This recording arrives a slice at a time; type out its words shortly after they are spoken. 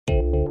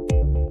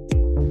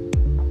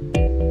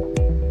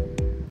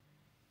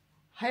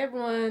Hi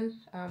everyone,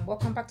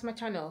 welcome back to my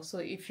channel. So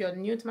if you're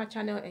new to my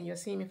channel and you're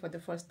seeing me for the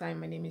first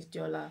time, my name is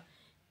Diola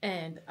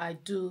and I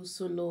do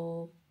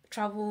solo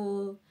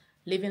travel,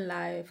 living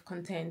life,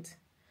 content,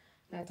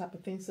 that type of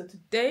thing. So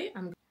today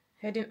I'm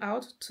heading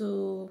out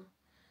to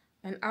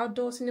an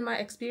outdoor cinema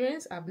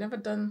experience. I've never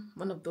done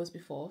one of those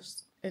before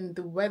and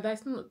the weather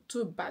is not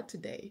too bad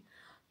today.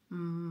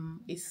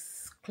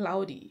 It's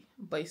cloudy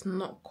but it's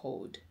not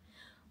cold,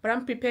 but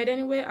I'm prepared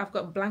anyway. I've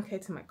got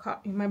blankets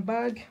in my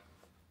bag,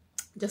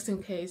 just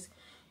in case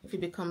if it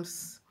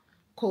becomes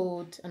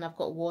cold, and I've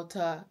got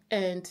water.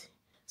 And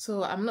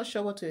so I'm not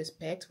sure what to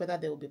expect, whether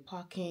there will be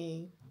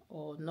parking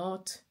or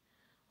not,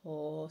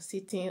 or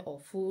sitting or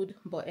food,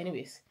 but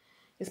anyways,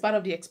 it's part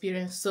of the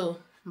experience. So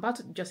I'm about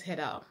to just head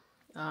out.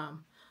 I've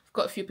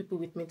got a few people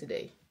with me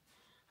today,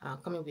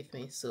 coming with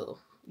me, so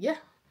yeah,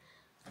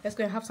 let's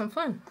go and have some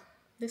fun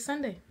this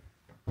Sunday.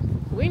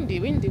 Windy.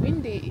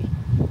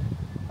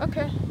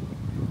 Okay,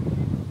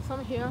 so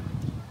I'm here.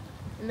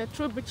 In the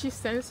true British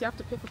sense, you have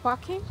to pay for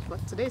parking,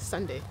 but today is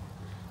Sunday.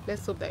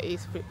 Let's hope that it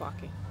is free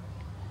parking.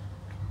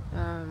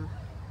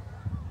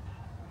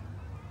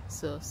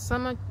 So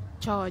summer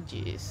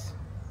charges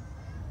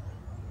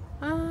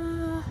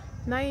 9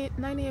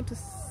 a.m. to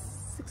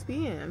 6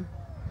 p.m.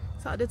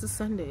 Saturday to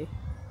Sunday.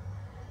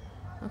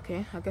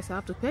 Okay, I guess I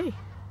have to pay.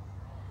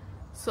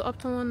 So up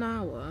to 1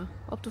 hour,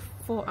 up to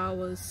 4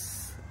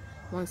 hours,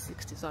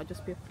 160. So I'll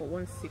just pay for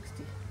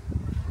 160.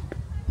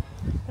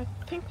 I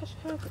think I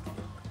should have it.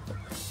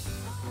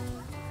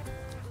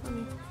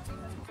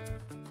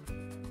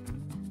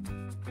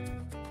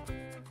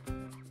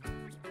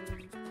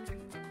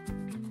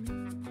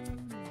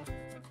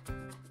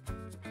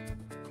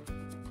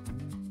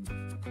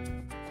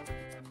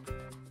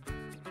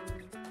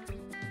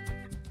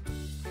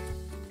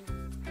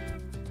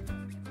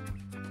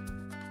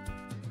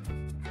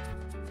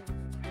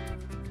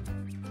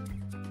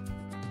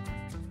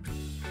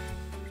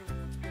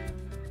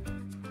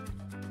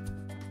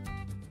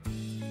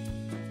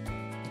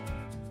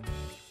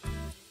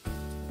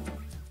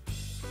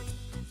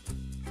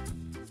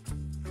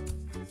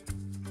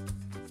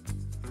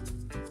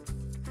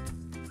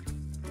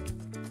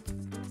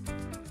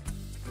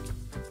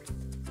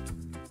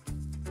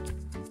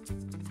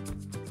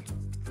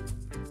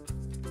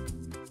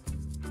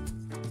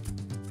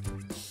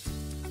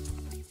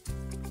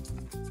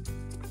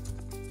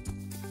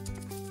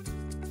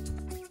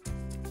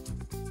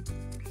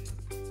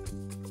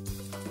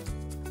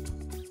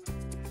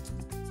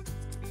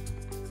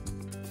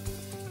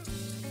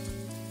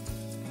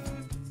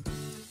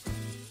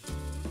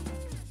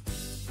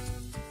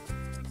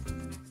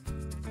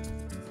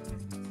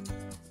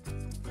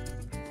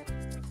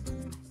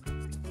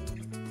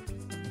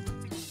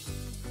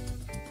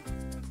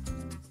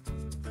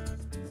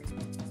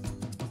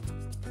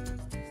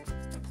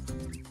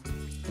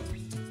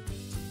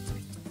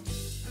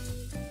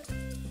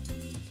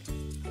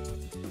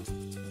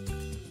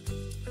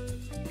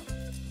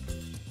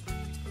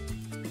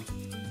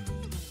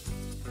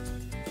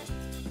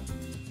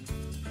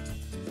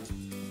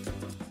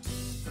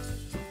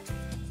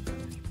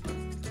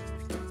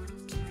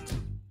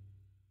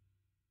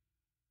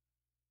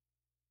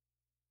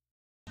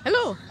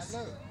 Hello.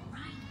 Hello.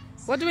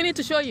 What do we need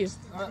to show you? Just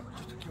a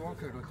QR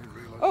code, I didn't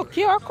realise. Oh,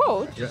 QR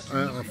code? Yeah,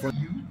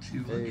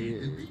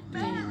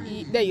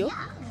 there you go.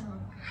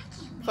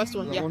 First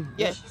one, yeah. One?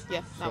 Yeah,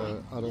 that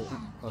one. Adult,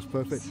 that's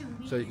perfect.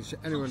 So you can sit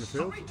anywhere in the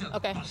field.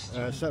 Okay.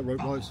 Set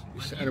rope lights, you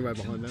can sit anywhere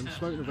behind them.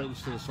 Smoking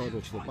vapors to the side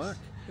or to the back.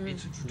 We've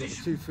got the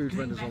 2 food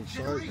vendors on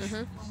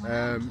site.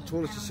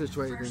 Toilets are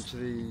situated into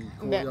the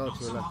courtyard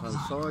to the left-hand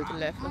side.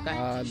 Left, okay.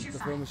 And the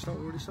film will start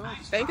already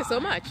started. Thank you so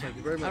much. Thank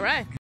you very much. All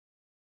right.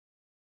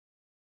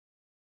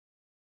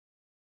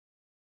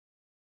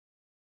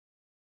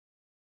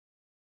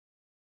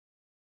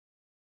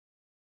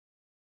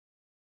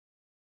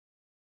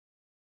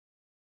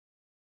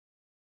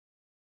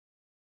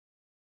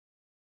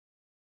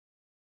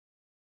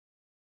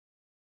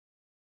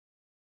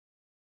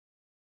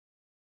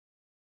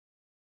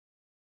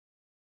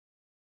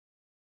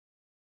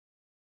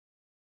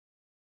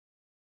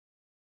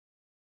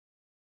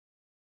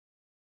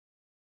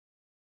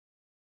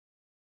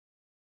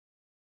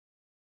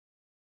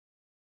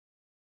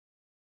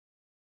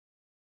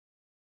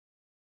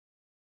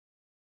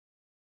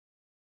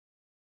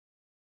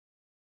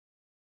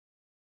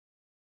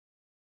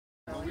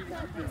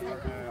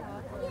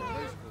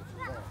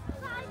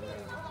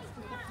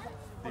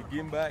 The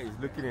gimbal is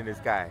looking in the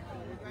sky.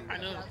 I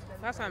know.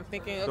 That's what I'm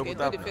thinking. Okay,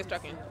 do the face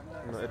tracking.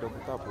 No, I don't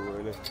put up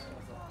really.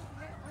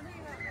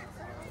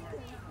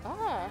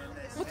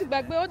 What's the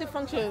back? All the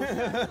functions.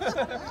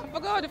 I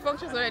forgot all the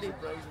functions already.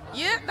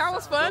 Yeah, that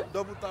was fun.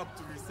 Double tap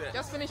to reset.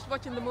 Just finished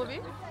watching the movie.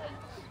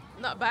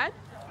 Not bad.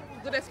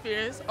 Good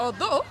experience.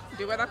 Although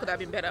the weather could have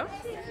been better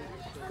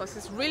because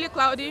it's really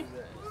cloudy,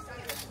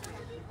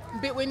 a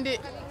bit windy.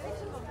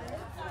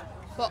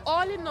 But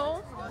all in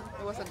all,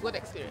 it was a good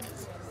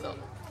experience. So,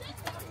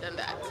 than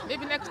that.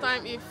 Maybe next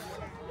time if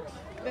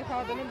they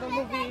have another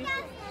movie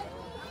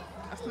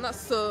that's not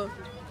so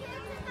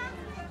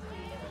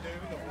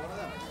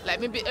Like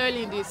maybe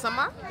early in the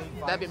summer,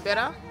 that'd be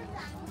better.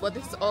 But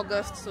this is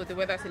August, so the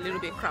weather is a little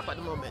bit crap at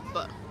the moment.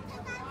 But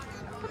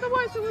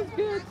otherwise, it was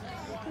good.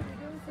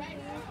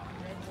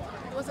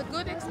 It was a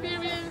good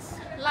experience.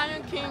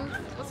 Lion King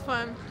was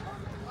fun.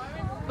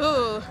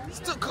 Oh, it's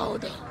too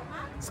cold though.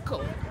 It's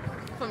cold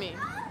for me.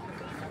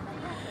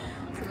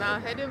 So now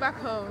heading back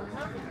home.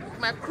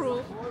 My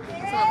crew, some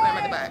of them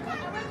at the back.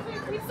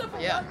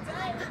 Yeah.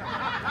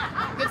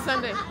 Good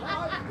Sunday.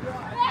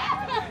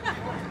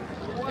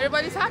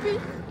 Everybody's happy.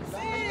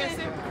 As you can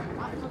see.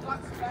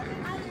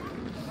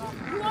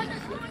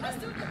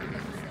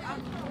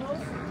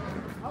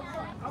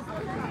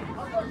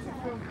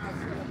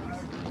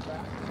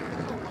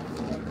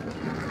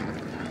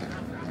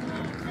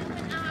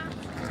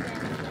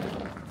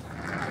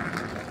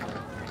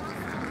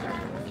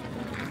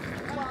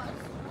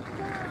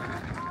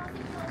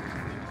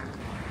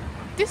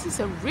 This is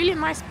a really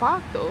nice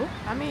park though.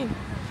 I mean,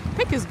 I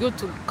think it's good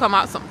to come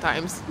out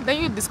sometimes.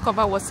 Then you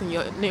discover what's in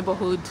your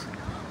neighborhood.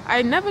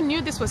 I never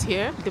knew this was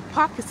here. The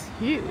park is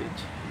huge.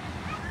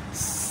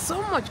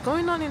 So much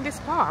going on in this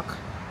park.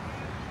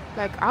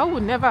 Like I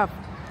would never have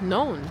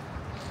known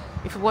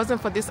if it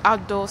wasn't for this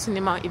outdoor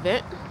cinema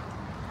event.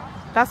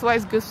 That's why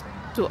it's good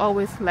to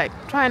always like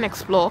try and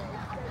explore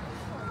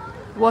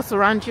what's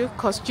around you,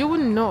 because you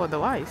wouldn't know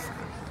otherwise.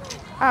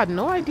 I had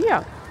no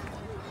idea.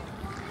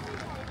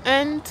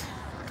 And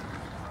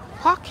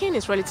parking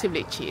is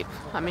relatively cheap.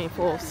 I mean,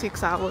 for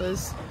 6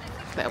 hours,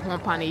 it's like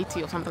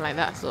 £1.80 or something like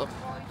that. So,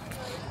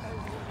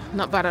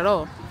 not bad at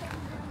all.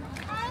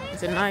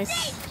 It's a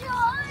nice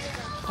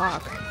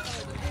park.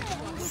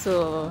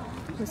 So,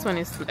 this one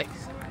is like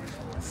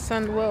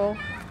Sandwell,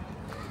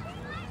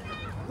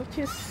 which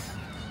is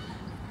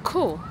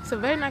cool. It's a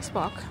very nice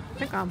park. I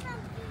think I'm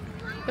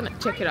gonna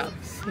check it out,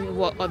 see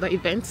what other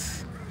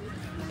events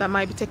that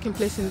might be taking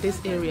place in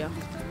this area.